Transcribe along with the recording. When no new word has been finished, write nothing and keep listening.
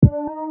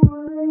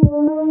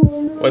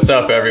What's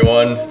up,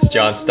 everyone? It's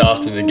John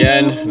Stofton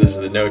again. This is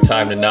the No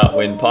Time to Not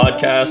Win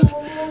podcast.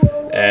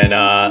 And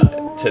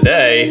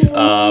today,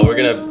 we're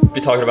going to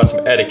be talking about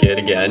some etiquette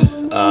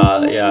again.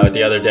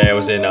 The other day I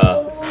was in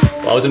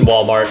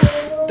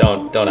Walmart.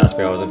 Don't ask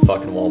me, I was in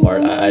fucking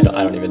Walmart. I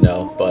don't even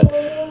know. But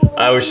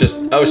I was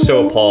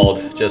so appalled.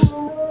 This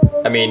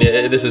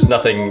is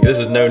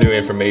no new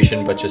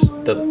information, but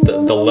just the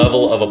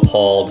level of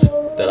appalled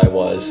that I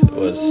was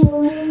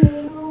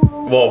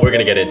well, we're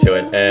gonna get into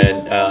it,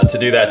 and to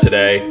do that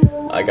today,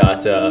 I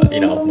got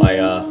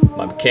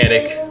my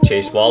mechanic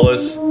Chase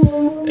Wallace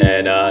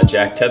and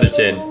Jack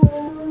Tetherton,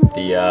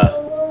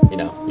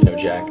 the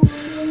Jack.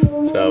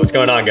 So what's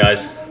going on,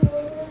 guys?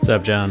 What's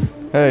up, John?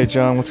 Hey,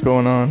 John, what's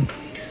going on?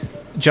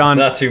 John,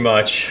 not too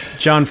much.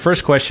 John,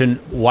 first question: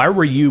 why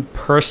were you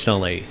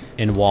personally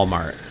in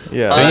Walmart?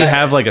 Yeah, don't you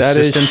have like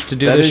assistants to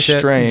do this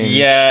shit? That is strange.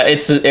 Yeah,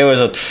 it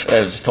was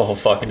just a whole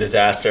fucking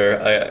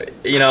disaster.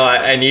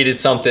 I needed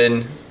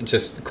something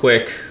just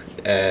quick,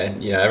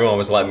 and everyone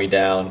was letting me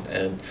down.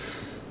 And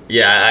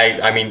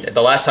I mean,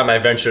 the last time I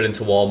ventured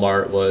into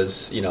Walmart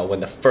was when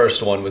the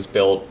first one was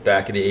built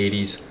back in the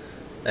 '80s,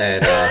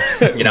 and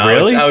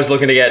Really? I was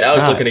looking to get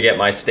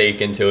my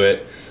stake into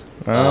it.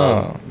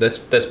 Oh,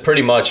 That's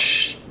pretty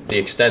much the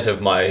extent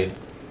of my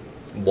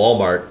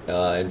Walmart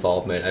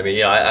involvement. I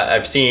mean,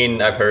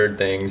 I've heard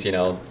things. I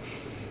know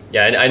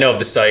of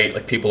the site,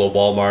 like People of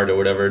Walmart or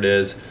whatever it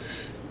is.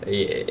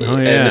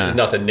 And this is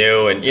nothing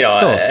new. And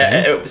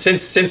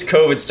since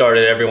COVID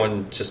started,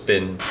 everyone's just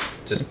been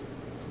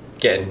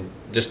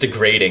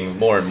degrading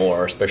more and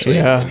more, especially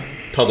in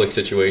public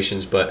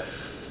situations. But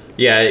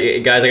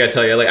guys, I gotta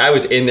tell you, like, I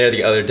was in there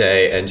the other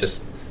day, and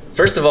just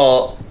first of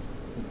all,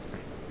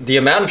 the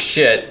amount of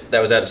shit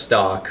that was out of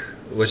stock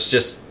was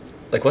just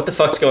like, what the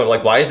fuck's going on?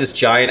 Like, why is this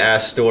giant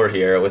ass store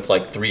here with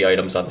like 3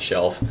 items on the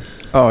shelf?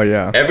 Oh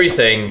yeah.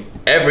 Everything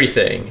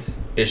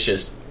is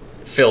just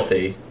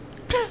filthy.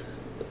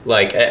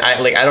 Like,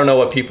 I don't know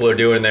what people are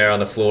doing there on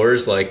the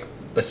floors. Like,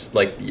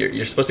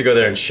 you're supposed to go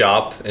there and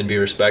shop and be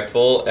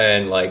respectful,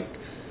 and like,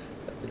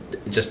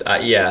 just I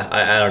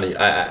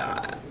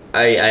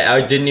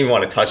didn't even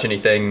want to touch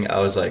anything. I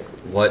was like,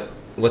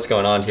 what's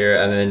going on here?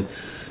 And then,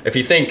 if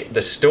you think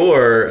the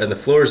store and the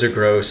floors are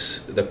gross,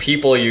 the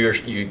people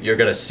you're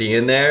gonna see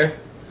in there,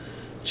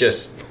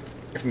 just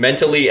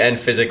mentally and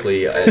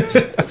physically,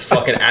 just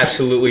fucking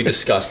absolutely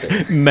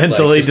disgusting.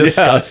 Mentally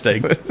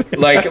disgusting.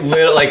 Like,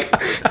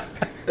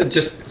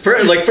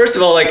 first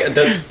of all, like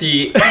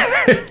the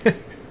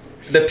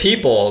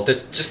people,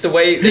 just the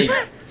way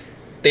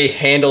they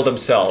handle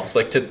themselves,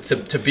 like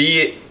to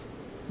be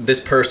this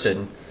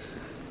person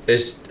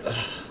is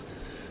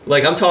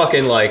like, I'm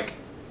talking like,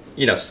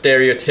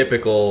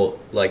 stereotypical,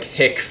 like,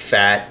 hick,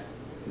 fat,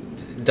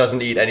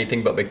 doesn't eat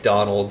anything but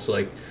McDonald's,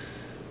 like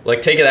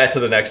taking that to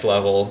the next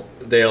level.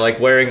 They're like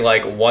wearing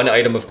like one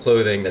item of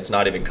clothing that's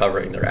not even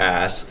covering their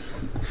ass.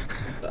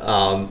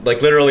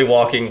 Like, literally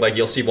walking, like,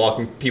 you'll see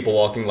people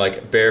walking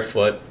like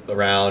barefoot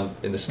around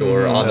in the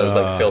store on those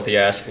like filthy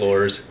ass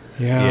floors.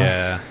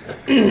 Yeah.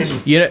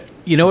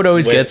 You know what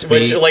always gets me?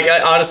 Which, like,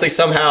 honestly,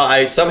 somehow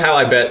I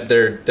bet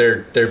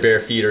their bare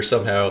feet are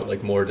somehow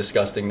like more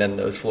disgusting than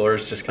those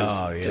floors, just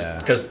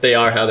because they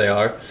are how they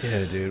are.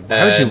 Yeah, dude.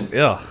 Why would you?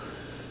 Ugh.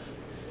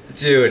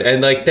 Dude,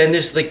 and like, then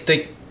there's like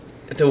the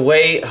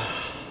way,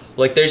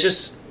 like, they're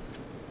just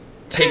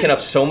taking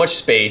up so much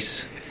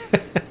space,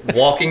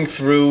 walking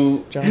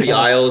through the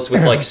aisles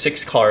with like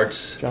 6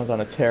 carts. John's on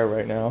a tear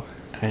right now.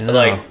 I know.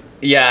 Like,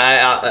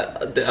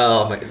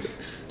 oh my,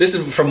 this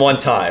is from one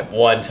time,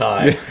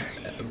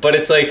 but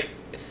it's like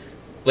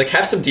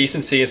have some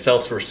decency and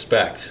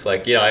self-respect.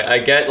 Like, I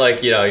get,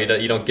 like, you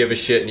don't give a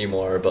shit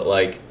anymore, but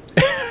like,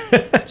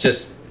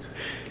 just.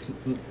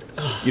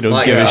 You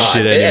don't give a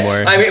shit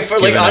anymore. I mean, for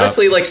like,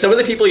 honestly, like, some of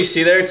the people you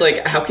see there, it's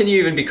like, how can you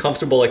even be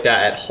comfortable like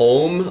that at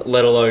home,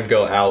 let alone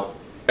go out?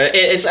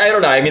 I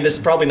don't know. I mean, this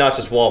is probably not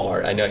just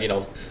Walmart. I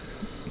know,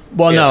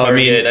 Well, no,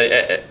 Target, I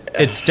mean,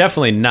 it's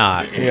definitely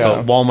not. Yeah.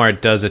 But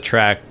Walmart does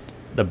attract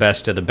the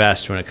best of the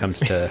best when it comes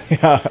to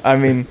Yeah, I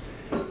mean,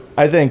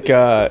 I think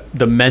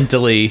the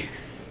mentally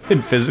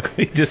and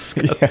physically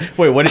disgusting. Yeah.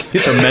 Wait, what is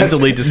it? The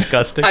mentally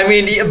disgusting? I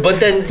mean, but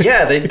then,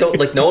 they don't,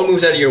 like, no one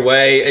moves out of your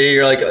way, and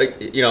you're like,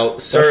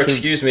 sir,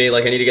 excuse me,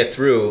 like, I need to get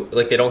through.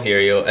 Like, they don't hear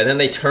you, and then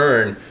they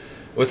turn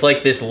with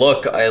like this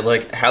look. I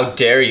like, how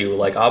dare you?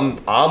 Like,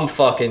 I'm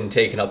fucking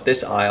taking up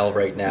this aisle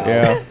right now.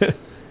 Yeah.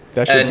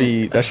 That should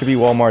be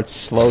Walmart's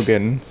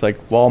slogan. It's like,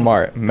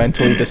 Walmart,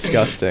 mentally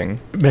disgusting.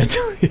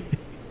 Mentally.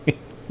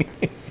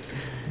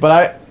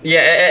 But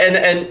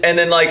and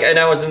then, like, and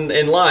I was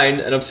in line,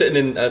 and I'm sitting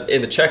in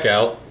the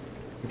checkout,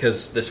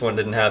 because this one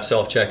didn't have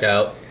self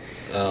checkout.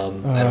 I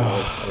don't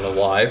know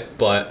why,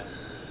 but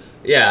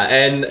yeah,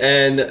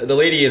 and the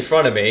lady in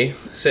front of me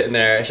sitting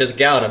there, she has a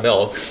gallon of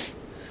milk,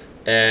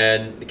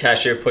 and the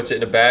cashier puts it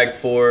in a bag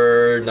for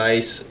her.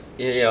 Nice,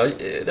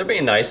 they're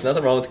being nice,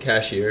 nothing wrong with the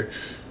cashier,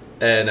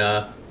 and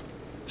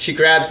she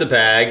grabs the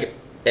bag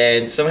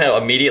and somehow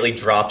immediately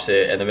drops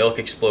it, and the milk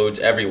explodes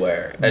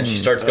everywhere. And she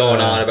starts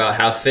going on about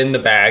how thin the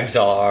bags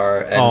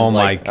are. And oh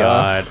my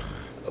god!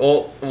 I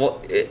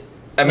mean,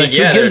 Like, who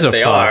yeah, gives a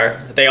they fuck?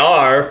 are. They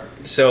are.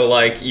 So,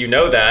 like, you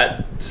know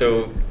that.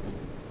 So,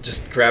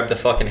 just grab the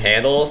fucking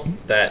handle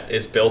that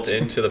is built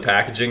into the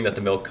packaging that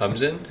the milk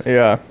comes in.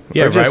 Yeah.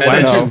 Yeah, Or right. just, Why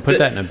you don't know, you put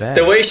that in a bag?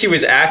 The way she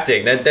was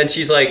acting, then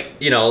she's like,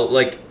 you know,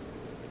 like,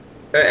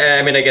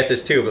 I mean, I get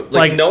this too, but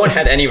like, Like- no one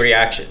had any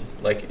reaction.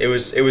 Like, it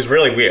was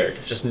really weird.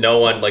 Just no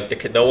one,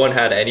 like, no one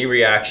had any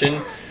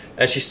reaction,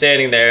 and she's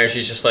standing there, and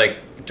she's just like,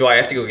 do I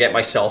have to go get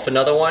myself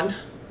another one?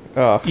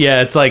 oh,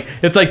 Yeah, it's like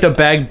the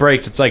bag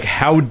breaks. It's like,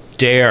 how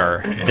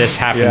dare this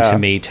happen Yeah. to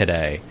me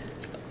today?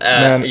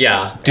 Man.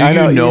 Yeah. Do I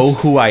know, you know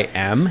it's- who I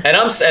am? And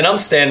I'm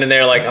standing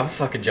there like, I'm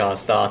fucking John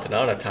Stockton. I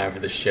don't have time for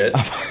this shit.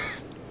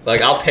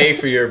 Like, I'll pay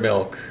for your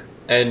milk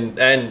and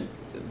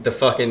the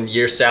fucking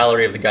year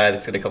salary of the guy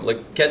that's gonna come. Like,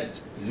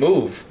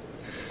 move.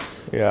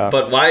 yeah.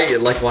 But why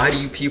do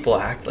you people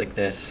act like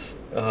this?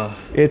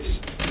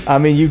 It's, I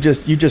mean, you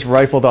just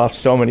rifled off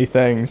so many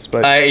things,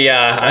 but That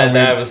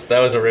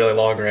mean- was a really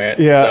long rant.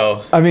 yeah.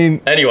 So I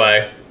mean,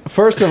 anyway,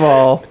 first of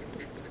all,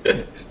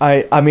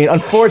 I mean,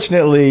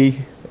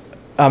 unfortunately,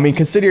 I mean,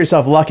 consider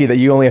yourself lucky that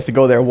you only have to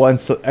go there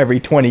once every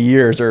 20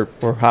 years or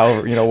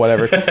however, you know,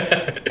 whatever.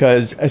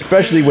 Because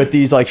especially with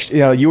these, like, you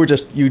know,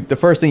 the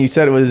first thing you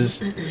said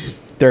was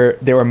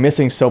they were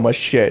missing so much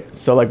shit.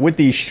 So like with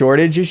these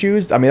shortage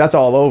issues, I mean, that's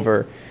all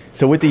over.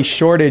 So with these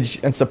shortage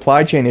and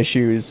supply chain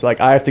issues, like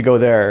I have to go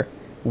there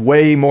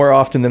way more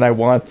often than I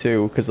want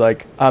to because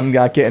like I'm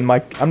not getting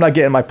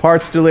my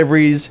parts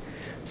deliveries.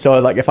 So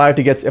like if I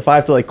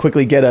have to like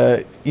quickly get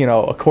a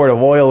quart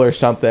of oil or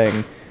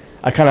something,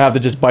 I kind of have to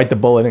just bite the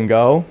bullet and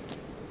go.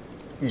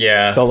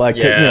 yeah. So, like,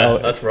 yeah, you know-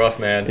 that's rough,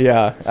 man.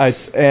 Yeah,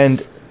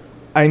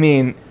 I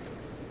mean,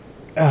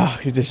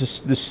 there's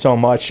just so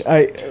much.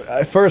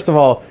 I first of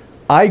all,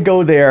 I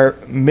go there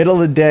middle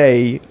of the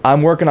day.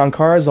 I'm working on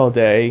cars all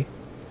day.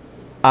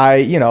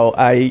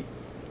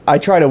 I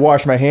try to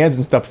wash my hands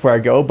and stuff before I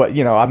go, but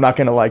you know, I'm not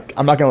gonna like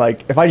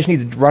if I just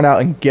need to run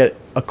out and get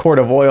a quart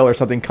of oil or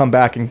something, come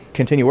back and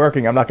continue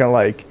working. I'm not gonna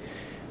like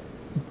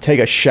take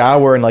a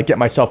shower and like get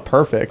myself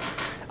perfect.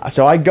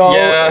 So I go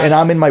and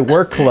I'm in my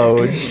work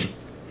clothes,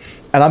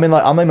 and I'm in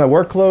my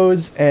work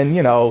clothes, and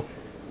you know,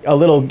 a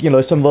little, you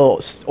know, some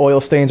little oil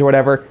stains or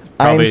whatever.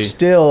 Probably- I'm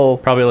still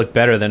Probably look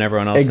better than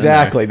everyone else. in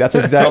exactly. there. That's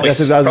exactly what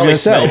I was Probably gonna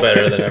say. smell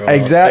better than everyone else,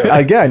 Exactly. too.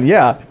 Again,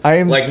 yeah. I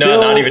am Like, still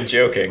not even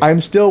joking.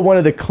 I'm still one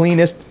of the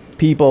cleanest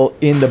people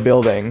in the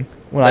building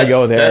when I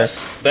go there.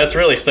 That's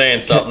really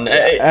saying something.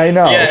 I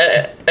know.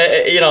 Yeah,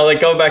 you know, like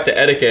going back to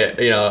etiquette,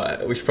 you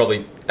know, we should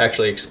probably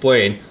actually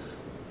explain.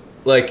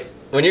 Like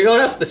when you're going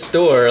out to the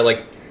store,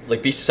 like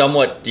be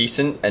somewhat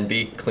decent and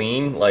be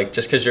clean. Like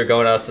just because you're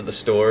going out to the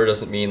store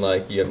doesn't mean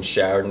like you haven't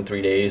showered in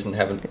 3 days and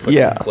haven't put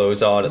Yeah.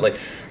 clothes on. Like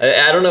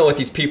I don't know what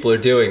these people are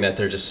doing that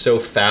they're just so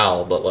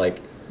foul, but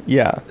like.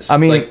 Yeah. I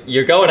mean, like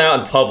you're going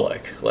out in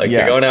public, like Yeah.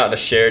 you're going out in a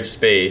shared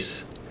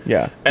space.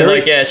 yeah. And There-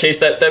 like, yeah, Chase,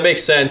 that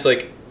makes sense.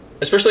 Like,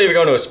 especially if you're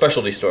going to a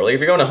specialty store, like if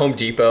you're going to Home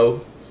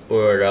Depot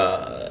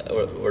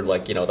or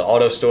like, you know, the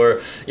auto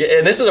store. Yeah,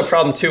 and this is a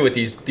problem too with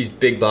these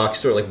big box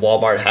stores like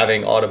Walmart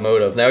having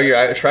automotive. Now you're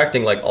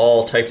attracting like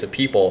all types of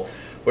people.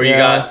 Where you Yeah.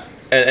 got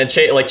and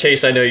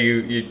Chase, I know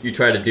you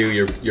try to do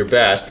your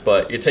best,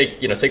 but you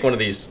take one of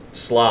these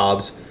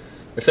slobs.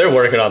 If they're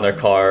working on their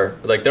car,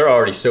 like they're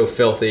already so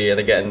filthy and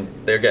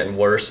they're getting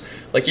worse.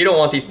 Like you don't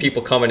want these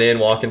people coming in,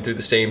 walking through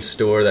the same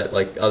store that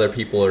like other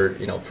people are,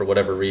 you know, for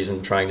whatever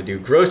reason trying to do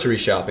grocery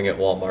shopping at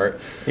Walmart.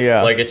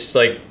 Yeah. Like it's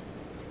like,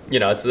 you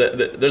know, it's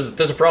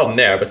there's a problem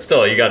there, but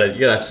still you gotta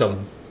have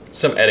some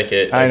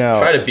etiquette. I know.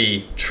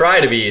 Try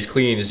to be as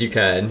clean as you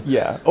can.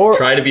 yeah. Or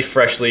Try to be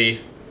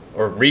freshly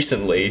or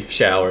recently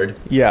showered.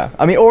 yeah.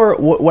 I mean, or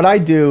what I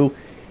do.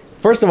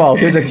 First of all,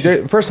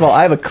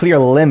 I have a clear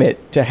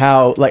limit to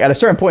how, like, at a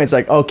certain point, it's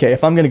like, okay,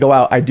 if I'm gonna go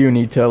out, I do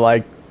need to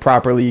like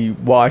properly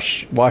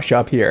wash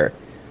up here,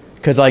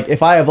 because like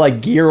if I have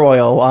like gear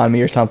oil on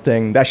me or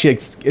something, that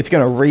shit it's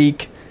gonna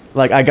reek.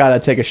 Like I gotta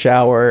take a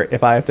shower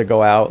if I have to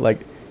go out. Like,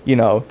 you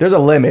know, there's a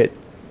limit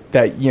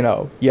that you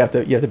know you have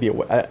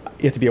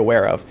to be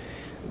aware of.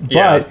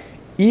 Yeah. But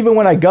even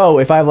when I go,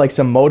 if I have like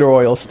some motor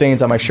oil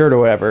stains on my shirt or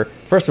whatever,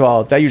 first of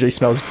all, that usually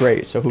smells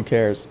great, so who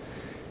cares?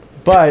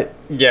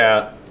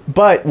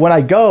 But when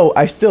I go,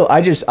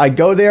 I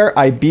go there,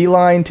 I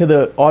beeline to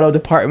the auto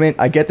department,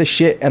 I get the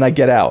shit, and I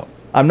get out.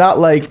 I'm not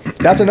like,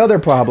 that's another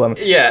problem.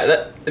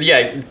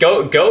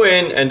 Go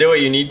in and do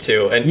what you need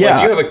to, and Yeah.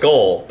 like you have a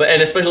goal. But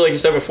and especially like you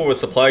said before with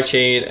supply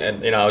chain,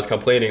 and you know I was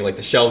complaining like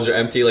the shelves are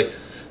empty. Like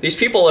these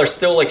people are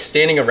still like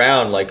standing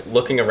around, like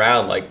looking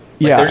around, like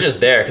Yeah. they're just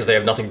there because they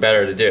have nothing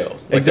better to do.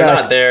 Like Exactly. they're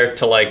not there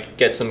to like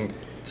get some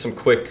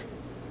quick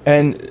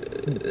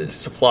And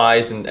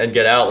supplies and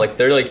get out. Like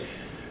they're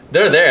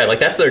there. Like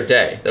that's their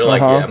day. They're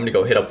like, Uh-huh. yeah, I'm gonna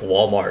go hit up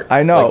Walmart.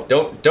 I know. Like,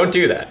 don't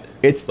do that.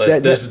 It's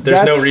There's no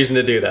that's- reason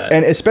to do that.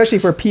 and especially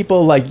for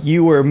people like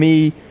you or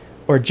me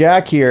or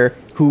Jack here,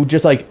 who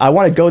just like, I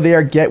want to go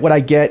there, get what I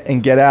get,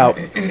 and get out.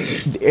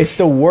 It's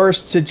the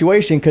worst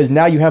situation because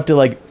now you have to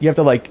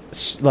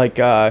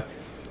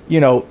you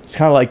know, it's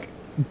kind of like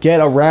get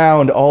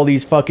around all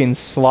these fucking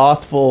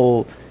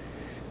slothful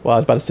Well, I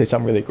was about to say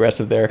something really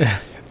aggressive there.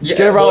 Yeah,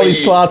 Get around well, all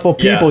these slothful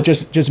people yeah.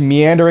 just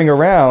meandering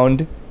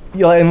around. You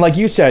know, and like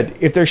you said,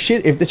 if the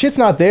shit's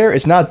not there,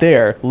 it's not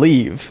there.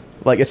 Leave.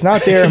 Like, it's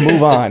not there,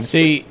 move on.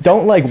 See,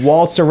 Don't like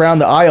waltz around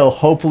the aisle.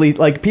 Hopefully,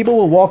 like, people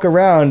will walk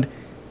around.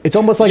 It's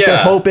almost like they're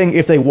Yeah. hoping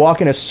if they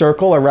walk in a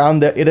circle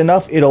around it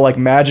enough, it'll like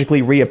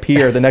magically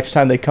reappear the next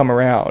time they come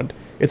around.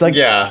 It's like,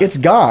 Yeah. it's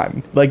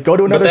gone. Like, go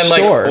to But another then,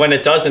 store. like, when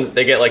it doesn't,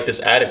 they get like this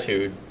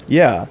attitude.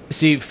 Yeah.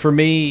 see, for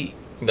me,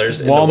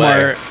 There's in the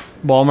way.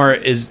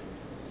 Walmart is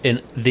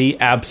in the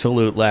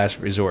absolute last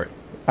resort.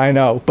 I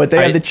know, but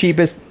they have the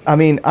cheapest. I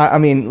mean,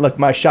 look,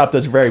 my shop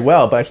does very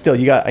well, but I still,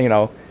 you got, you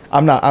know,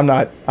 I'm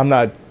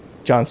not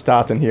John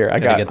Stockton here. I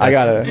Gotta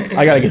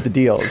gotta get the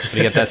deals,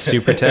 You get that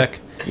super tech.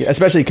 yeah,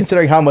 especially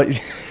considering how much.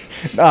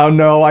 Oh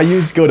no, I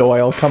use good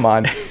oil. Come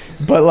on,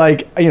 but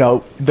like, you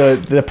know,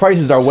 the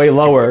prices are way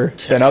lower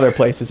than other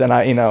places,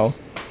 and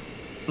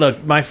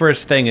Look, my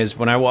first thing is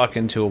when I walk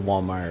into a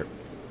Walmart.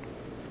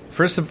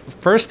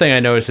 First thing I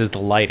notice is the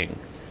lighting.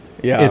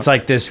 yeah, It's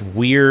like this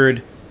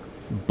weird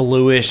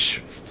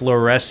bluish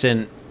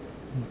fluorescent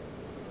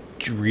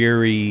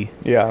dreary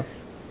yeah.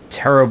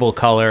 terrible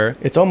color.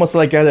 It's almost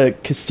like at a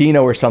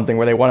casino or something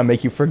where they want to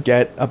make you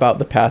forget about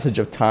the passage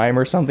of time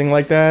or something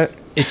like that.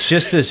 It's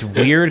just this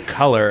weird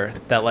color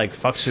that like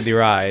fucks with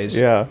your eyes.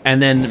 Yeah.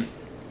 And then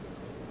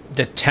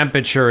the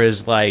temperature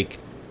is like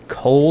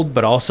cold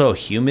but also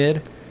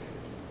humid.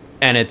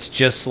 And it's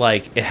just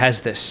like it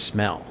has this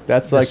smell.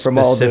 That's this like from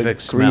all the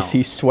specific smell.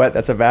 greasy sweat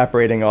that's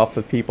evaporating off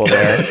the people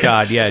there.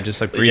 God, yeah,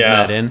 just like breathing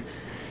Yeah. that in.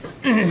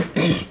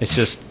 It's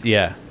just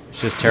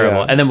it's just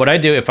terrible. Yeah. And then what I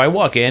do if I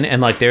walk in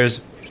and like there's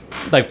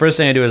like first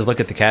thing I do is look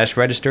at the cash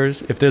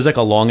registers. If there's like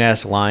a long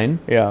ass line,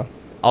 Yeah.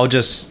 I'll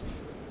just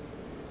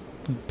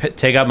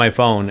take out my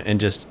phone and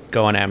just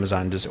go on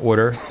Amazon, just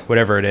order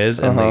whatever it is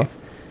and leave.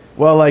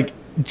 Well, like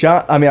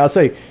John, I mean, I'll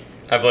say,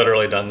 I've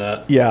literally done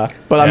that. yeah,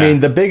 but I Yeah.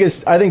 mean,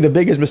 I think the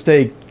biggest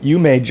mistake you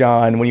made,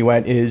 John, when you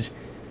went is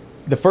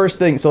the first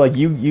thing. So like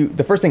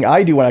the first thing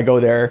I do when I go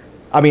there,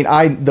 I mean,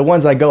 the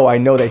ones I go, I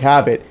know they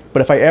have it.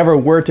 But if I ever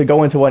were to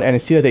go into one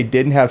and see that they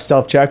didn't have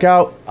self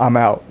checkout, I'm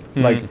out.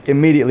 Like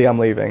immediately, I'm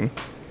leaving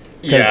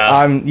because Yeah.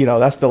 I'm, you know,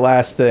 that's the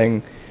last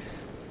thing.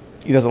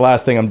 That's the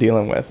last thing I'm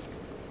dealing with,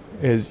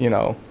 is, you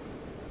know.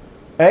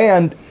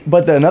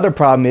 But another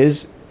problem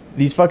is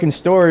these fucking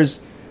stores.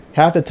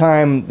 Half the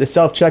time, the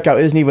self checkout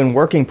isn't even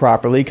working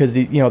properly because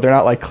they're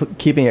not like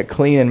keeping it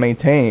clean and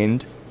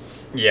maintained.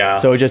 Yeah.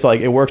 So it just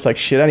like it works like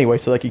shit anyway.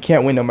 So like you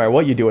can't win no matter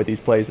what you do at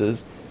these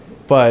places.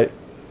 But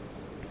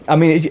I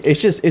mean,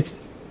 it's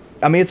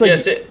like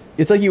Yes,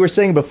 it's like you were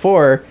saying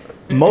before.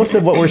 Most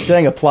of what we're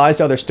saying applies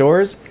to other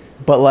stores,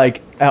 but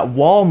like at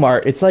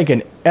Walmart, it's like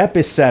an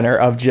epicenter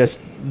of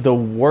just the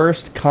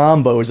worst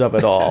combos of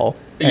it all.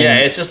 yeah,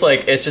 And- it's just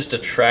like it just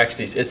attracts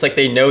these. It's like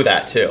they know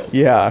that too.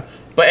 yeah,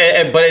 But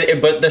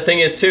the thing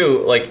is too,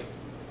 like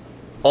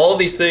all of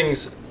these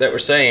things that we're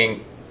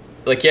saying,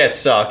 like yeah, it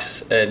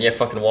sucks, and yeah,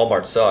 fucking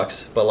Walmart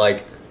sucks. But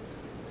like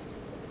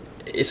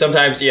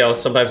sometimes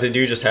they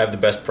do just have the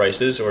best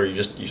prices, or you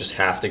just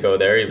have to go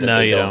there even No, if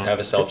they you don't don't. have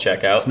a self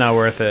checkout. It's not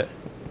worth it.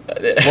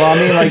 well, I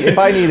mean, like if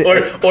I need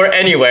or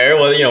anywhere,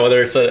 well,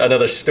 whether it's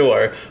another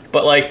store,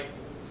 but like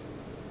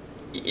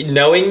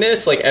knowing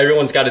this, like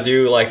everyone's got to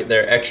do like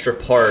their extra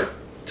part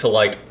to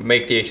like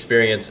make the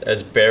experience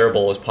as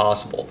bearable as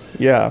possible.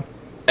 yeah,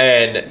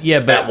 And Yeah,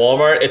 but- at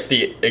Walmart, it's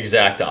the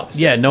exact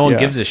opposite. Yeah, no one Yeah.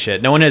 gives a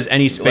shit. No one has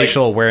any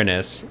spatial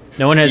awareness.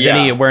 No one has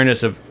any Yeah.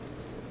 awareness of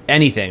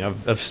anything,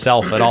 of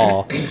self at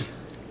all.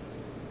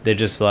 They're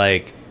just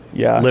like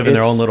yeah, live in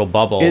their it's- own little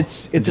bubble.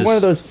 It's and one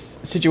of just-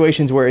 those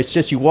situations where it's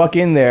just you walk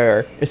in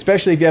there,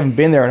 especially if you haven't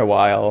been there in a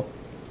while.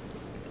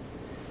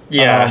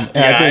 Yeah,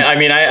 and I think- I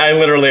mean, I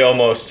literally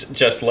almost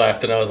just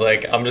left, and I was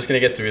like, I'm just gonna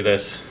get through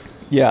this.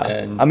 Yeah,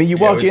 And I mean, you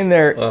it walk was- in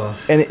there, ugh.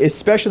 and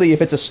especially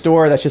if it's a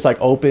store that's just like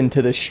open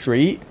to the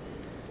street,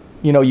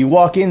 you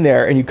walk in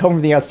there and you come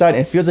from the outside, and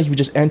it feels like you've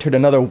just entered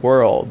another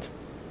world.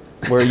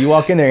 Where you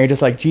walk in there and you're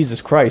just like,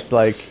 Jesus Christ,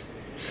 like,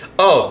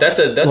 Oh, that's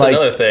Like-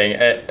 another thing.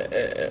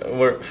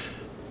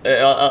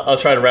 I'll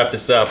try to wrap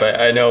this up.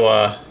 I know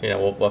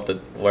we'll have to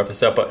wrap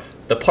this up, but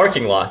the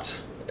parking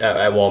lots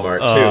at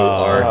Walmart too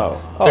are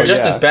they're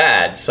just yeah. as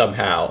bad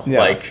somehow. Yeah.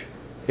 Like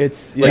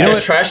it's You know there's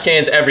what? trash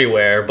cans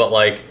everywhere, but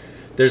like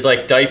there's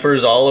like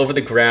diapers all over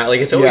the ground. Like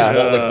it's always Yeah.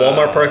 like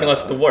Walmart parking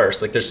lots are the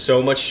worst. Like there's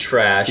so much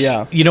trash.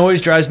 yeah, You know what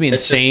always drives me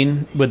It's just-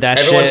 insane with that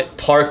Everyone's shit?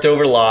 parked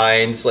over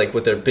lines, like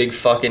with their big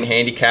fucking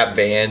handicap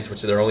vans,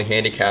 which they're only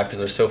handicapped because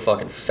they're so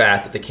fucking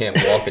fat that they can't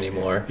walk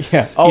anymore.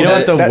 yeah. Oh, You know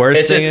what the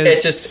worst It's thing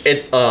just,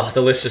 is?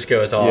 the list just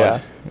goes on. Yeah,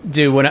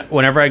 Dude,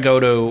 whenever I go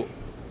to,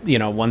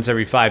 once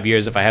every 5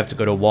 years, if I have to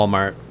go to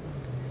Walmart,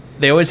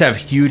 they always have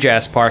huge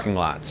ass parking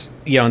lots.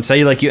 And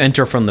say like you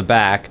enter from the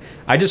back,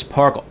 I just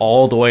park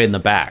all the way in the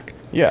back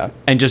yeah,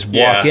 and just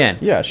walk Yeah. in.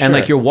 Yeah, And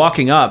like sure. you're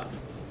walking up,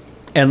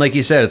 and like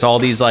you said, it's all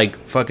these like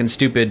fucking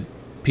stupid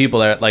people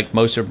that like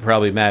most are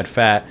probably mad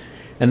fat,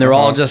 and they're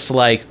all just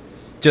like,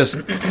 just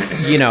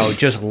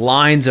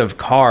lines of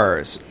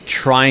cars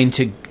trying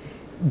to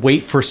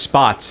wait for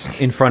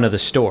spots in front of the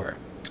store.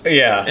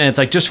 Yeah. And it's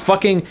like, just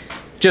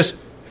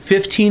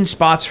 15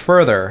 spots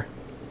further,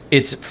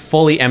 it's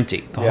fully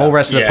empty. The whole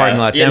rest of the parking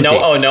lot's empty.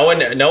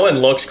 No one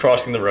looks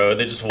crossing the road.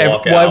 They just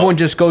walk out. Everyone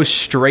just goes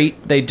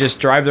straight. They just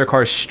drive their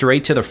cars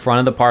straight to the front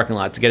of the parking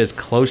lot to get as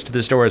close to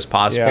the store as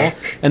possible. Yeah.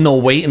 And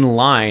they'll wait in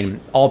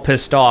line, all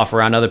pissed off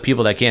around other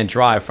people that can't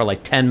drive for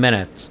like 10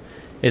 minutes.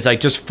 It's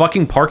like, just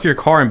fucking park your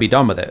car and be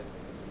done with it.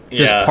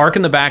 Just park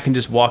in the back and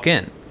just walk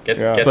in. Get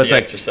But the it's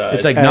like, exercise.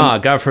 It's like, nah,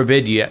 God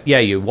forbid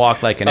you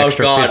walk like an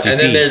extra 50 and feet.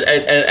 then there's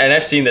and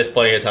I've seen this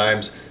plenty of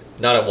times.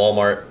 Not at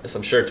Walmart, so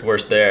I'm sure it's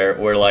worse there.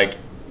 Where like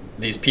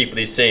these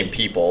same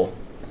people,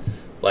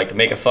 like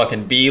make a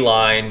fucking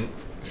beeline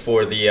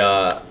for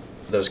the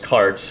those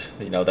carts,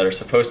 that are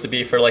supposed to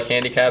be for like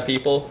handicapped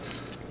people.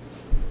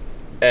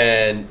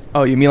 And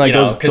oh, you mean like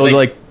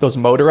those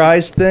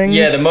motorized things?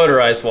 Yeah, the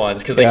motorized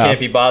ones, because they Yeah. can't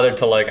be bothered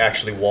to like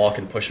actually walk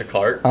and push a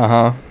cart.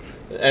 Uh-huh.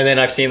 And then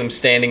I've seen them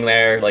standing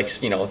there, like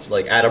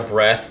like out of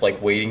breath, like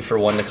waiting for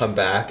one to come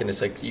back. And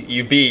it's like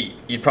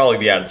you'd probably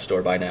be out of the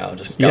store by now.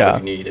 Just got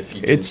what you need if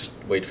you didn't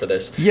wait for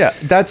this. Yeah,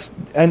 that's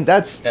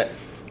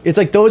it's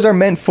like those are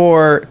meant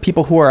for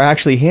people who are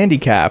actually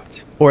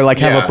handicapped or like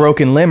have a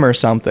broken limb or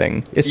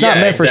something. It's not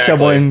meant for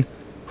someone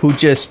who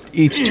just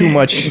eats too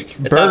much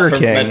Burger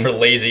King. Meant for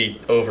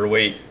lazy,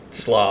 overweight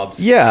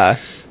slobs. Yeah,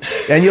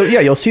 and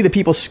you'll see the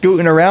people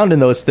scooting around in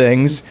those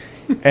things.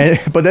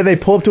 But then they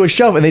pull up to a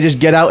shelf and they just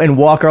get out and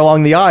walk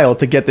along the aisle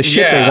to get the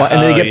shit they want,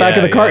 and then they get back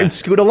in the cart and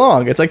scoot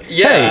along. It's like,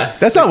 hey,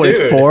 that's not what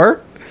it's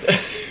for.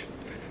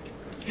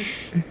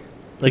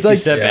 Like you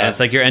said, man, it's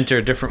like you're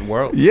entering a different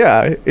world.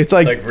 Yeah, it's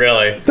like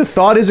really. The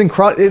thought isn't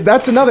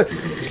that's another.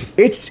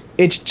 It's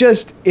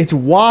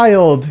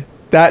wild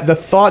that the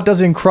thought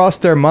doesn't cross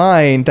their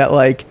mind that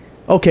like,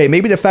 okay,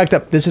 maybe the fact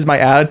that this is my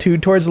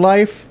attitude towards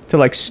life to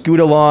like scoot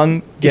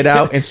along, get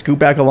out, and scoot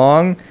back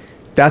along.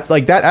 That's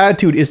like that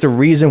attitude is the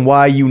reason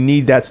why you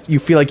need that. You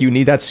feel like you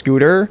need that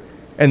scooter,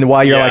 and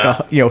why you're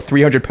like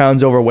 300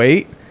 pounds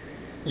overweight.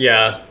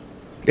 Yeah,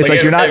 it's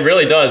like you're not. It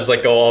really does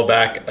like go all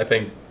back. I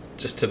think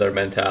just to their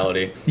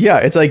mentality. Yeah,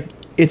 it's like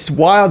it's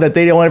wild that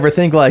they don't ever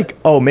think like,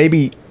 oh,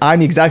 maybe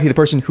I'm exactly the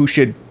person who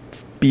should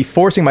be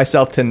forcing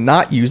myself to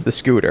not use the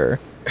scooter,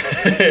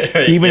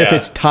 even if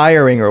it's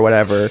tiring or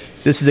whatever.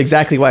 This is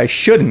exactly why I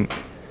shouldn't.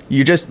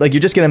 You're just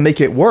gonna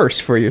make it worse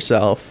for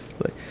yourself.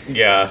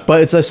 Yeah,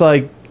 but it's just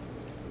like.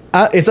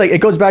 It's like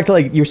it goes back to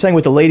like you were saying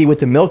with the lady with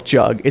the milk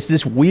jug. It's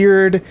this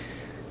weird,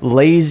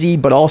 lazy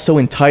but also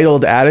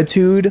entitled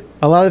attitude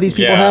a lot of these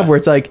people have, where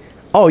it's like,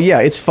 oh yeah,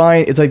 it's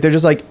fine. It's like they're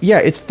just like, yeah,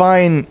 it's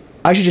fine.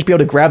 I should just be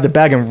able to grab the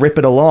bag and rip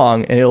it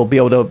along, and it'll be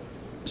able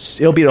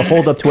to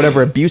hold up to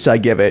whatever abuse I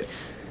give it.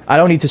 I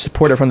don't need to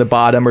support it from the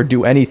bottom or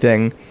do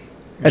anything.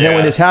 And then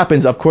when this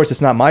happens, of course,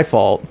 it's not my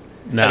fault.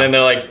 No. And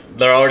then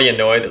they're already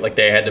annoyed that like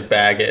they had to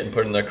bag it and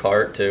put it in their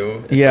cart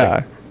too. It's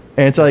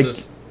and it's like.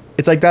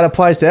 It's like that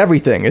applies to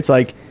everything. It's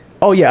like,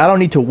 oh yeah, I don't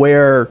need to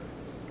wear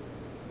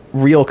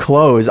real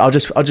clothes. I'll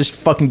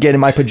just fucking get in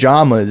my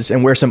pajamas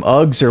and wear some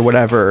Uggs or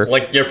whatever.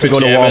 Like your to go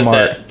to pajamas Walmart.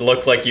 that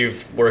look like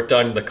you've worked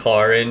on the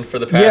car in for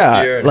the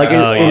past year. Like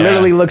it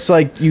literally looks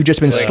like you've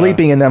just been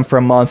sleeping in them for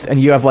a month and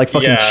you have like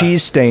fucking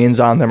cheese stains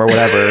on them or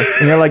whatever.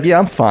 And you're like, yeah,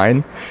 I'm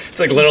fine. It's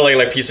like literally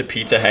like a piece of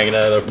pizza hanging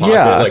out of their pocket.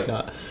 Yeah. Like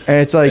not.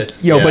 And it's like,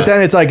 but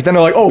then it's like, then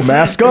they're like, oh,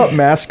 mask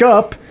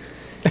up.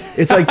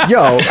 It's like,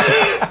 yo.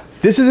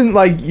 This isn't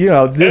like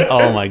This,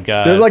 oh my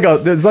god! There's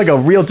like a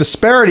real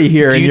disparity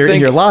here in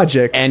your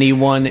logic.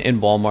 Anyone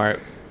in Walmart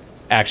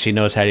actually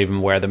knows how to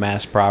even wear the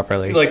mask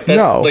properly? Like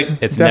that's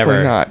it's definitely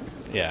never not.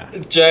 Yeah,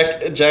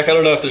 Jack. I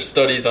don't know if there's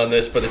studies on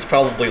this, but it's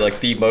probably like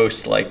the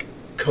most like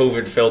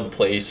COVID-filled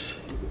place,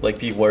 like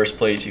the worst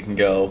place you can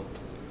go.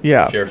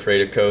 Yeah. If you're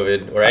afraid of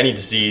COVID or any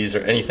disease or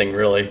anything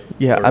really.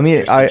 Yeah, or I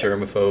mean, I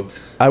germaphobe.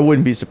 I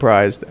wouldn't be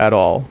surprised at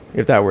all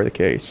if that were the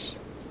case,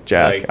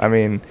 Jack. I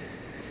mean.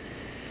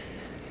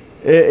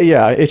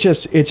 It's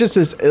just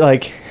this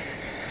like,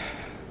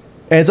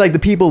 and it's like the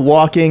people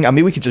walking. I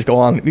mean, we could just go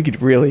on. We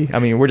could really. I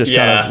mean, we're just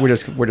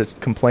we're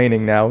just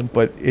complaining now,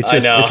 but it's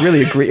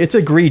really it's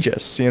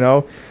egregious,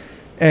 And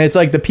it's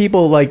like the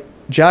people, like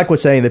Jack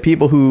was saying, the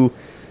people who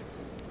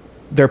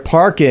they're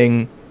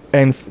parking,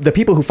 and the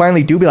people who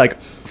finally do be like,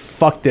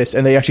 fuck this,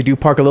 and they actually do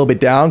park a little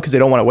bit down because they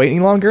don't want to wait any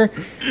longer.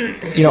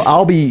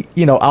 I'll be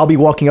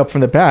walking up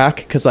from the back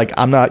because like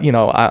I'm not,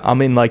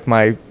 I'm in like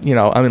my,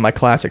 I'm in my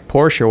classic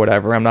Porsche or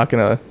whatever. I'm not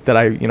gonna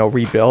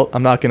rebuilt. I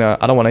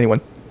don't want anyone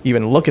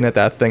even looking at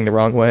that thing the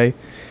wrong way.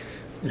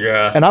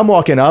 Yeah. And I'm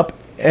walking up,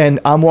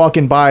 and I'm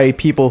walking by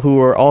people who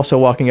are also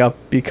walking up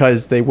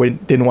because they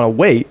didn't want to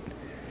wait.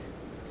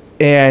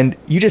 And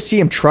you just see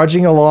them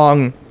trudging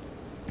along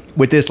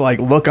with this like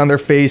look on their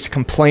face,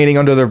 complaining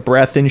under their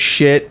breath and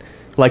shit.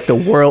 Like the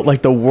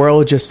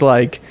world just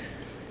like,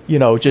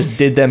 just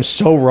did them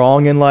so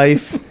wrong in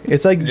life.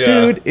 It's like,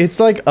 dude, it's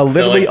like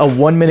literally a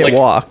 1 minute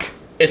walk.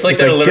 It's like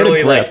they're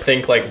literally like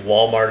think like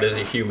Walmart is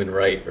a human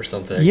right or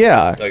something.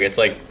 Yeah. Like it's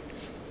like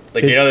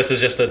this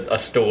is just a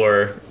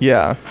store.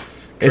 Yeah.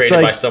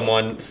 Created by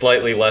someone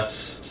slightly less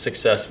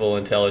successful,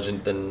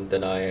 intelligent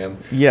than I am.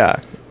 Yeah.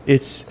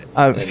 It's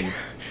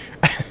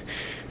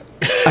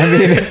I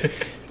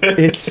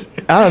mean,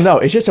 I don't know.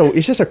 It's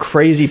just a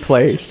crazy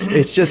place.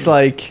 It's just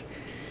like,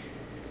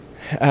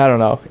 I don't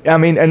know. I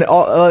mean, and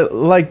all,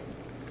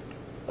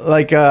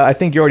 I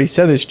think you already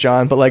said this,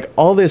 John, but like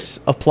all this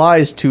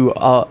applies to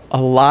a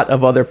lot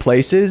of other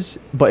places,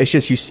 but it's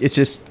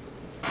just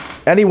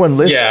anyone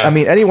Yeah. I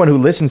mean, anyone who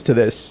listens to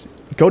this,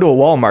 go to a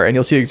Walmart and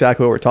you'll see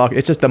exactly what we're talking.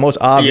 It's just the most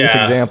obvious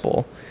Yeah.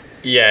 example.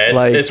 Yeah,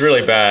 Like- it's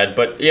really bad.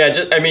 But yeah,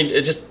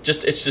 it's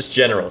just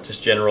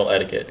general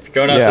etiquette. If you're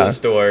going out to Yeah. the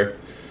store,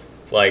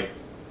 like,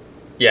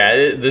 yeah,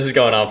 this is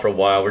going on for a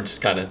while. We're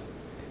just kind of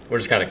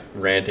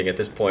ranting at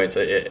this point.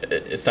 So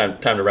it's time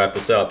to wrap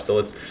this up. So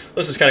let's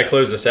just kind of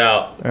close this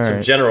out. All Some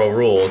right. general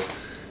rules.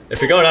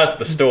 If you're going out to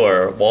the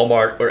store,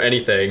 Walmart or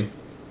anything,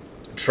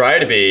 try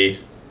to be,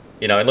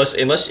 unless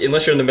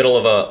you're in the middle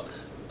of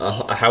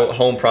a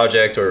home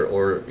project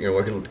or you're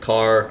working with the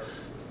car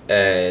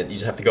and you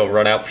just have to go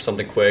run out for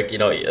something quick,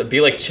 be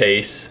like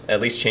Chase,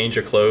 at least change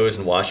your clothes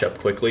and wash up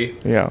quickly.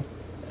 Yeah.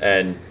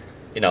 And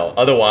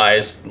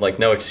otherwise, like,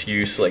 no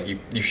excuse. Like,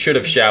 you should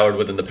have showered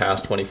within the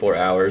past 24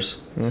 hours.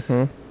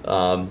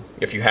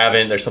 If you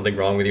haven't, there's something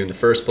wrong with you in the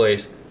first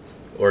place,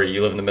 or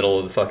you live in the middle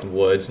of the fucking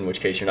woods, in which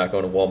case you're not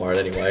going to Walmart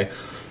anyway.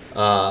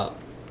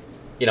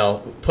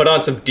 Put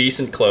on some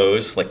decent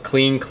clothes, like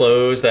clean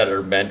clothes that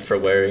are meant for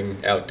wearing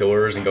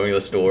outdoors and going to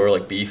the store.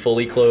 Like, be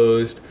fully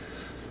clothed.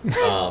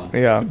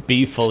 Yeah.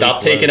 Be fully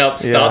Stop taking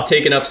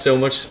clothed. up so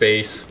much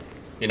space.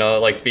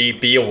 Like,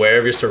 be aware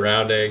of your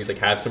surroundings. Like,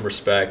 have some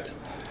respect.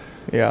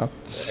 Yeah.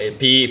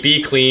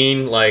 Be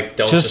clean. Like,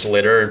 don't Just- just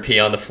litter and pee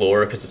on the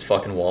floor because it's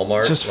fucking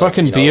Walmart. Just Like,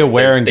 fucking be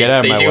aware and get out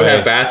of They my do way.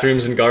 have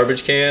bathrooms and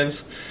garbage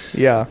cans.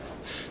 Yeah.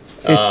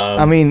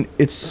 I mean,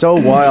 it's so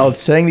wild.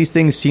 Saying these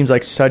things seems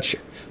like such.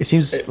 It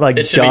seems like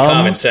it should dumb. be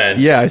common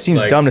sense. Yeah, it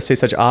seems Like- dumb to say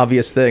such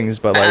obvious things,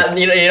 but like,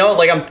 And,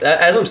 like,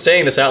 as I'm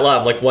saying this out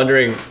loud, I'm like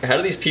wondering, how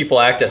do these people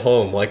act at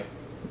home? Like,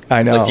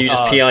 I know. do you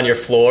just pee on your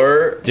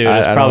floor Dude, I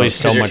it's don't probably know.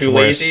 so because you're much too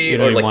worse. lazy, You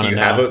don't or even like, do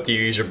wanna you know. do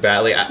you use your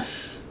bat? Like,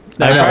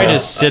 They I know. probably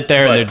just sit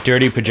there in But- their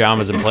dirty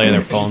pajamas and play on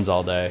their phones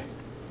all day.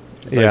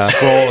 Just, Yeah.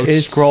 like,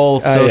 It's-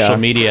 scroll social yeah.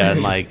 media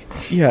and like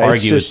Yeah, it's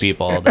argue just- with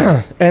people all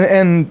day.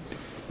 and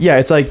yeah,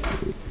 it's like,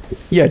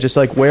 yeah, just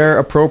like wear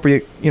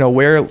appropriate,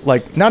 wear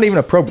like not even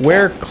appropriate,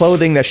 wear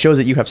clothing that shows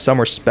that you have some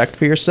respect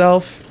for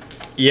yourself.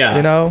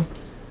 yeah,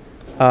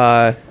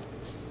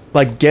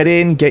 Like get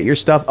your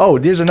stuff. Oh,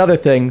 there's another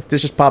thing.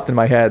 This just popped in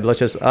my head. I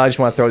just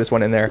want to throw this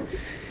one in there.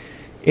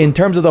 In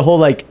terms of the whole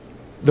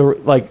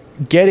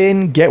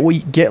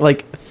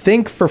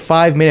think for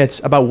 5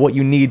 minutes about what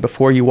you need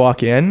before you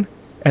walk in,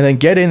 and then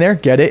get in there,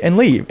 get it, and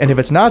leave. And if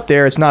it's not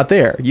there, it's not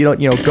there. You don't,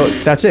 go.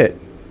 That's it.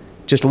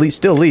 Just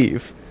still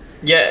leave.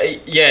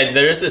 Yeah.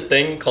 There's this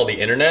thing called the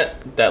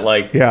internet that,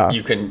 like, Yeah.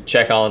 you can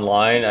check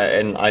online,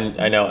 and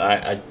I know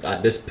I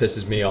this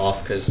pisses me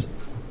off because,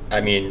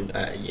 I mean,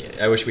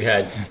 I wish we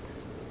had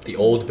the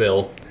old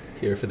Bill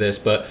here for this,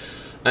 but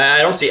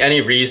I don't see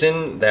any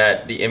reason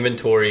that the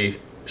inventory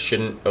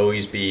shouldn't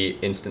always be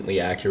instantly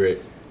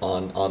accurate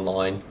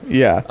online.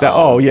 Yeah. That's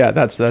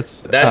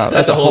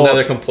a whole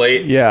other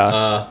complaint.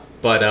 Yeah.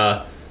 But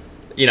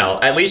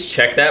at least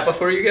check that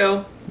before you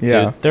go.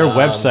 Yeah. Dude, their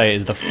website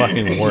is the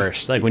fucking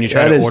worst. Like when you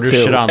try That to is order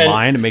too. shit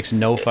online, it makes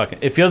no fucking.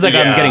 It feels like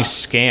I'm Yeah. getting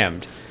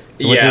scammed.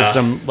 Which Yeah. is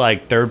some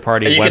like third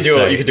party And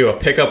website. you could do a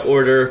pickup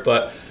order,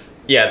 but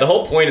yeah, the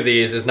whole point of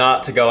these is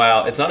not to go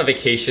out. It's not a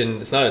vacation.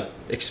 It's not an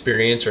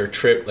experience or a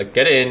trip. Like,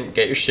 get in,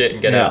 get your shit,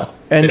 and get Yeah. out. If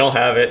And- they don't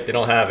have it, they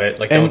don't have it.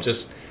 Like, and- don't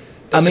just.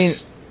 I Don't mean,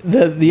 just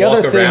the walk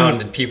other thing.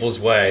 around in people's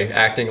way,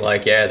 acting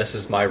like, yeah, this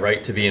is my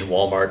right to be in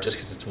Walmart just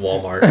because it's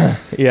Walmart.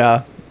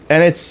 Yeah,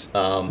 and it's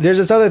there's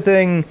this other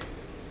thing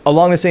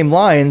along the same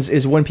lines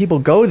is when people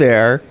go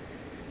there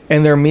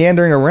and they're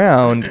meandering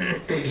around,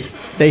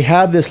 they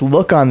have this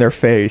look on their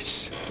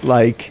face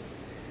like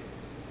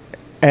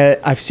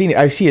I see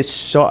it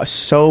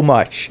so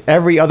much.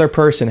 Every other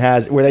person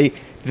has where they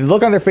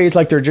look on their face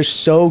like they're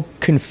just so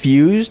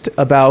confused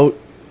about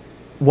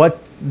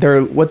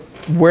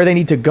where they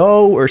need to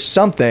go or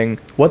something,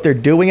 what they're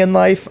doing in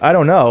life. I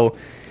don't know.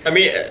 I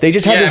mean, They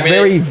just have this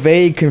very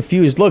vague,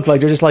 confused look.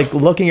 Like they're just like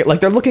looking at, like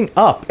they're looking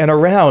up and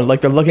around,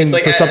 like they're looking It's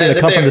like for something as to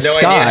if come they from have the no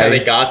idea how they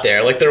sky. got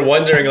there. Like, they're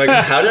wondering, like,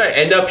 how did I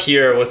end up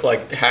here with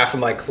like half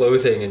of my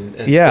clothing?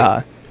 And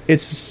Yeah,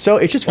 it's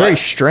just very What?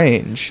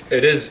 strange.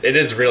 It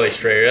is really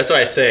strange. That's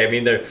why I say. I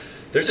mean, they're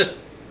just,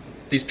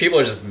 these people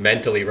are just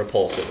mentally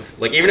repulsive.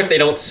 Like, even if they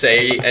don't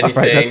say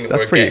anything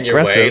that's or pretty get in your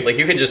way, aggressive. like,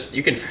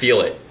 you can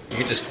feel it. You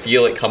can just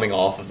feel it coming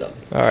off of them.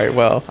 All right,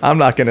 well, I'm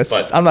not gonna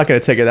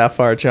take it that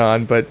far,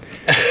 John. But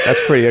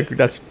that's pretty.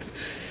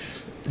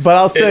 But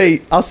I'll say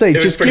It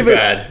was just pretty give it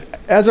bad.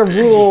 as a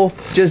rule.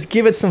 Just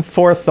give it some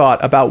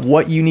forethought about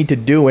what you need to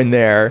do in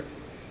there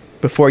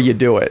before you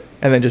do it,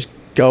 and then just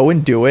go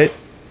and do it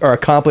or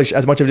accomplish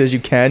as much of it as you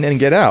can and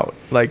get out.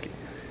 Like,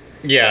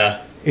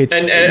 Yeah. It's,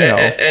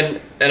 and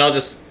you I'll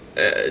just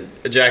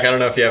Jack, I don't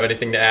know if you have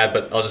anything to add,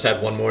 but I'll just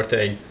add one more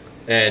thing.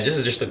 And this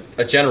is just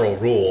a general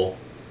rule,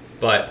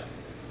 but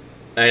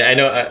I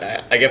know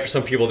I get for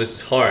some people this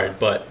is hard,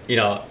 but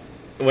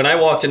when I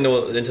walked into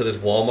this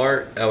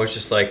Walmart, I was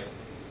just like,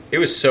 it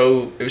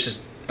was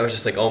just, I was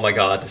just like, oh my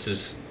God, this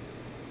is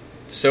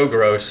so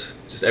gross.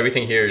 Just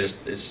everything here is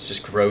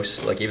just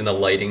gross. Like even the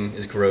lighting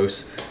is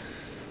gross.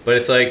 But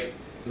it's like,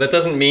 that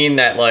doesn't mean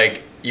that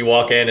like you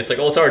walk in, it's like,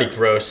 oh, it's already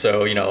gross.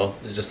 So,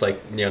 just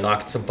like,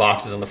 knocking some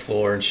boxes on the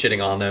floor and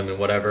shitting on them and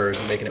whatever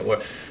isn't making it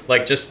work.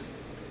 Like just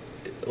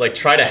like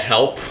try to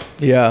help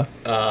Yeah.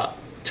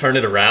 Turn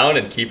it around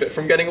and keep it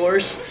from getting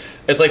worse.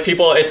 It's like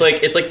people, it's like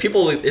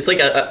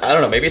I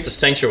don't know, maybe it's a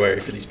sanctuary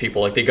for these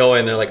people. Like they go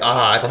in, they're like,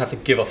 I don't have to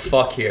give a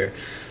fuck here.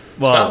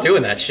 Well, Stop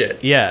doing that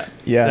shit. Yeah.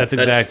 Yeah. That's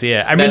exactly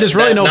it. I mean, there's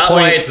really that's no not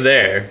point. why it's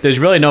there. There's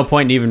really no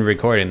point in even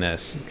recording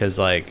this because,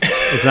 like,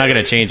 it's not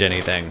going to change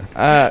anything.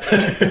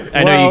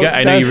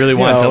 I know you really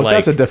want to, like,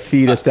 that's a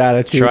defeatist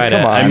attitude. try to.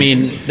 Come on. I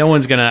mean, no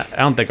one's gonna. I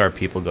don't think our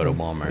people go to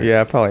Walmart.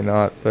 Yeah, probably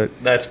not. But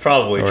That's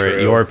probably Or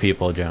true. your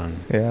people, John.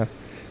 yeah.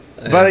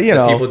 And But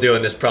the people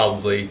doing this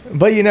probably.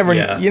 But you never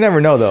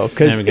know though,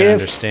 because Never gonna if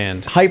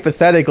understand.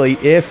 hypothetically,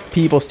 if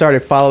people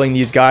started following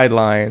these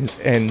guidelines,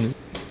 and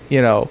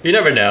You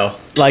never know.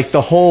 like the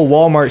whole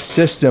Walmart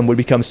system would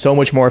become so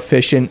much more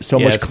efficient, so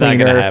Yeah, much it's not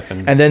gonna cleaner,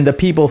 happen. and then the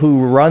people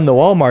who run the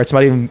Walmarts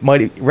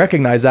might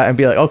recognize that and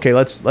be like, okay,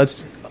 let's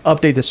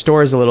update the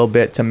stores a little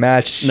bit to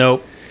match.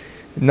 Nope.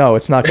 No,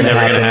 it's not going to Never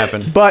happen. gonna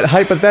happen. But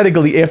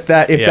hypothetically, if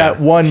that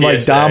one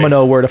like PSA.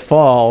 domino were to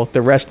fall,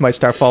 the rest might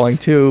start falling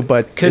too.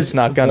 But it's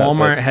not gonna.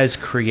 Walmart but- has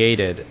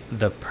created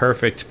the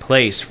perfect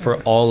place for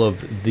all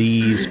of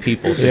these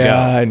people to yeah,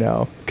 go. I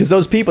know. Because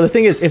those people, the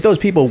thing is, if those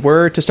people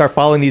were to start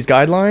following these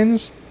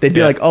guidelines, they'd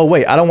be Yeah. like, "Oh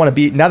wait, I don't want to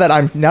be now that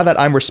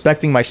I'm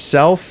respecting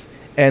myself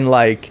and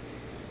like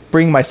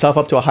bringing myself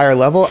up to a higher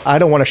level. I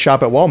don't want to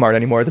shop at Walmart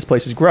anymore. This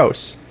place is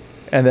gross."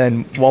 And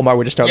then Walmart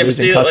would just start Yeah, but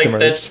losing see,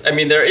 customers.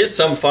 like there is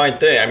some fine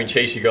thing. I mean,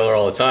 Chase, you go there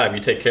all the time. You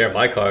take care of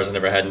my cars. I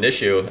never had an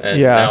issue, and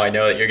Yeah. now I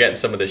know that you're getting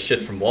some of this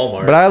shit from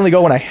Walmart. But I only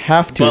go when I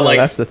have to. But, though, like-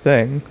 that's the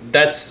thing.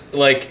 That's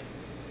like,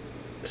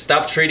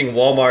 stop treating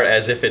Walmart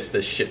as if it's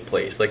this shit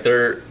place. Like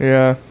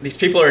Yeah, these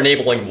people are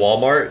enabling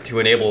Walmart to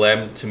enable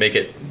them to make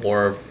it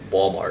more of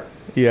Walmart.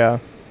 yeah.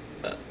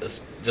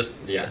 Just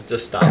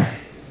stop.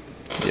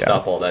 Just Yeah.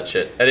 stop all that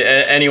shit.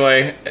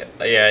 Anyway,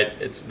 yeah,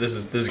 this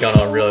has gone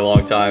on a really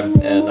long time,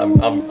 and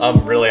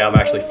I'm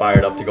actually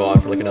fired up to go on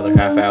for like another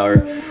half hour.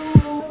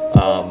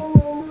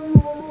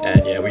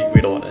 And yeah, we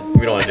don't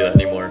want to do that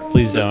anymore.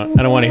 Please don't.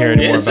 I don't want to hear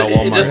any more about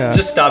Walmart.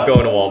 Just stop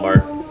going to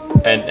Walmart,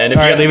 and if All you right,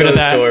 have to leave go it to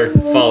the at store,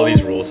 follow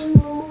these rules.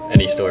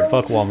 Any store.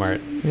 Fuck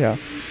Walmart. Yeah.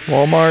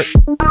 Walmart.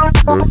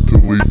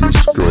 Mentally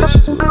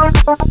disgusted.